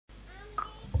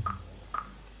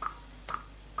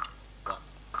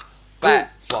boom,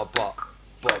 shaka,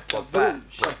 shaka, boom,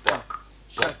 shaka,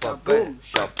 shaka, boom,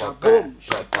 shaka, boom,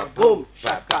 shaka, boom,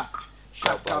 shaka,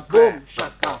 shaka, boom,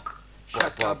 shaka,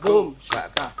 shaka, boom,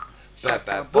 shaka,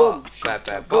 shaka, boom,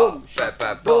 shaka, boom,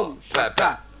 shaka, boom,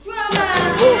 shaka,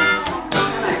 boom.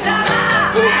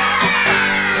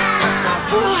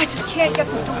 Oh, I just can't get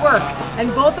this to work.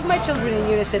 And both of my children in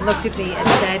unison looked at me and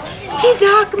said,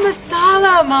 Tidak,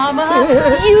 Masalah, Mama.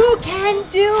 You can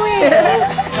do it.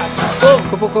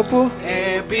 Kupu-kupu.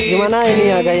 Gimana ini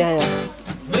ya gayanya?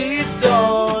 Please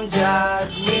don't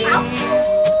judge me.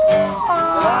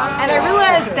 And I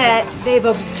realized that they've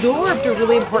absorbed a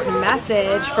really important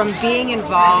message from being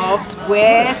involved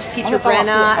with Teacher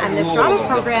Brenna and this drama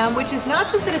program, which is not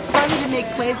just that it's fun to make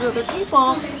plays with other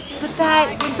people, but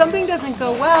that when something doesn't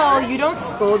go well, you don't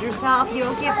scold yourself, you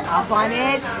don't give up on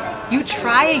it, you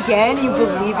try again, you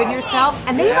believe in yourself,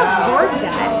 and they've absorbed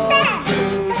that.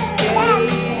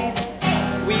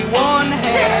 We won't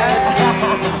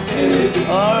hesitate.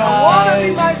 I wanna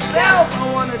be myself,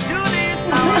 I wanna do this,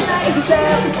 I wanna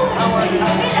that, I wanna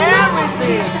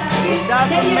everything. It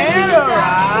doesn't matter,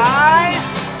 right?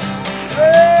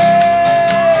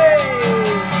 Hey!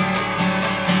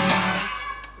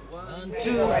 1,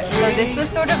 2, 3. So this was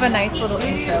sort of a nice little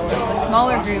intro. It's a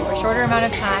smaller group, a shorter amount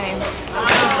of time.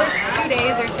 The first 2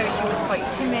 days or so she was quite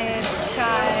timid,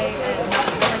 shy, and not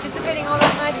participating all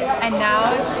that much. And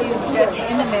now she's just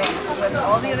in the mix with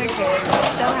all the other kids.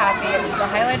 So happy. It was the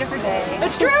highlight of her day.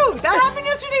 It's true! That happened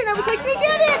yesterday and I was like, they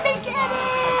get it! They get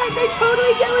it! They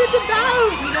totally get what it's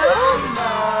about, you know?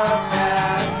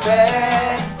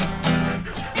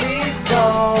 Please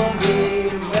don't be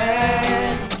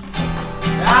mad.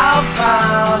 I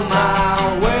found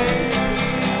my way.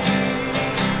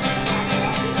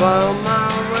 Found my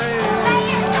way.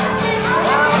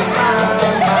 I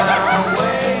found my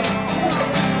way.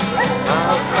 I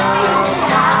found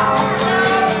my way.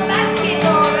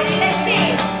 Basketball, ready, let's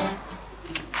see.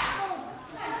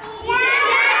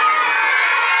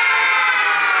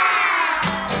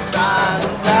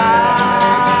 Santai,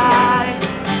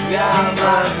 gak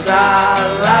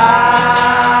masalah.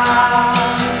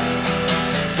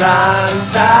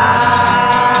 Santai,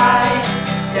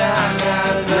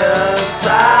 jangan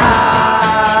resah.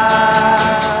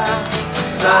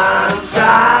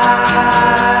 Santai,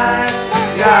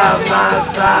 gak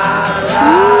masalah.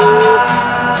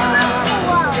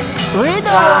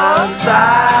 Santai,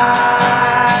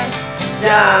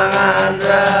 jangan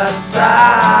resah.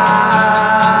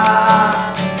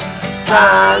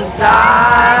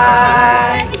 Santai,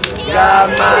 gak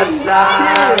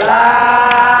masalah.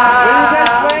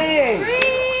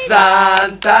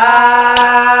 Santai,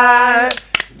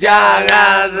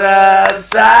 jangan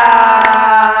resah.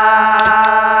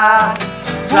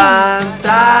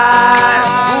 Santai,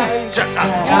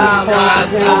 gak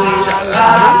masalah.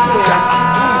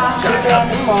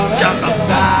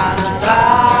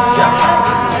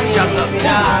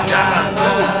 Jangan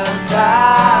resah.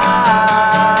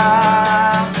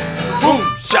 Boom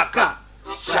shaka,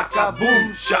 shaka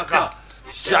boom shaka,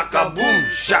 shaka boom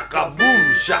shaka boom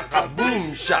shaka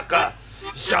boom shaka,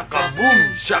 shaka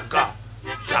boom shaka,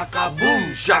 shaka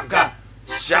boom shaka,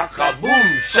 shaka boom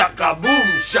shaka boom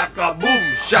shaka boom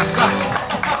shaka.